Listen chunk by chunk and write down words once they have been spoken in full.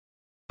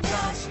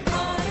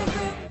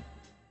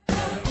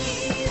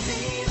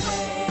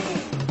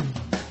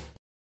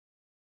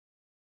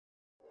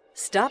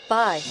Stop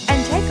by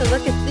and take a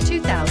look at the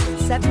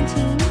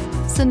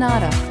 2017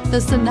 Sonata. The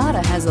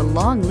Sonata has a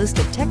long list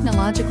of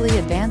technologically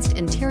advanced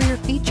interior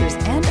features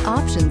and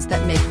options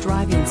that make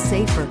driving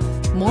safer,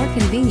 more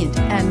convenient,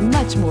 and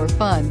much more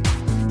fun.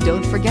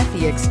 Don't forget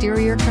the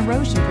exterior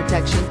corrosion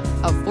protection,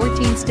 a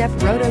 14-step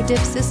roto-dip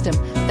system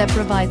that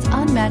provides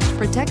unmatched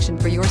protection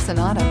for your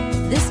Sonata.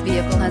 This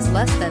vehicle has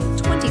less than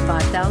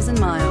 25,000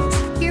 miles.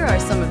 Here are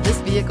some of this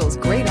vehicle's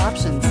great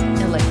options: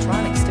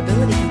 electronic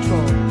stability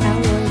control,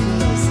 alloy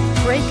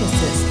wheels, brake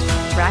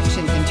assist,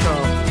 traction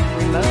control,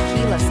 remote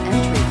keyless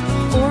entry,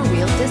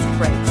 four-wheel disc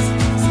brakes,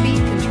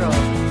 speed control,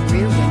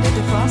 rear window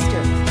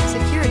defroster,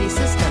 security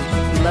system,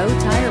 low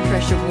tire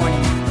pressure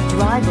warning.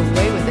 Drive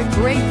away with a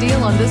great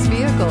deal on this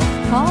vehicle.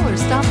 Call or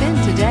stop in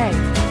today.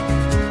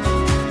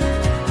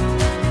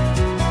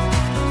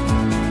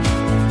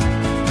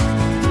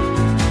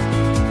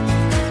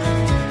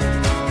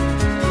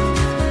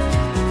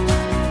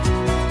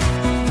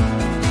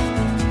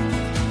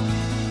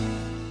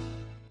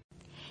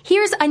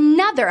 Here's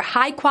another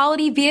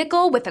high-quality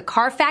vehicle with a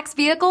Carfax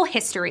Vehicle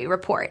History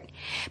Report.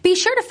 Be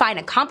sure to find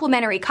a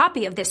complimentary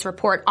copy of this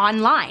report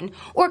online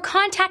or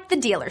contact the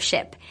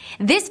dealership.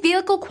 This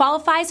vehicle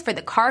qualifies for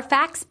the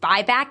Carfax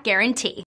Buyback Guarantee.